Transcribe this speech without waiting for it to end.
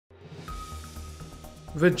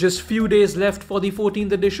With just few days left for the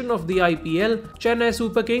 14th edition of the IPL, Chennai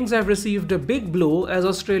Super Kings have received a big blow as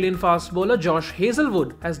Australian fast bowler Josh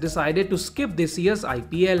Hazlewood has decided to skip this year's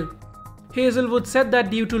IPL. Hazlewood said that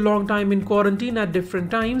due to long time in quarantine at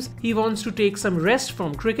different times, he wants to take some rest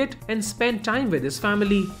from cricket and spend time with his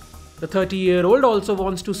family. The 30-year-old also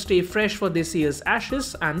wants to stay fresh for this year's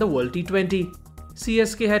Ashes and the World T20.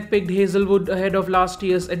 CSK had picked Hazlewood ahead of last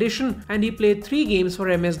year's edition and he played 3 games for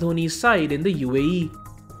MS Dhoni's side in the UAE.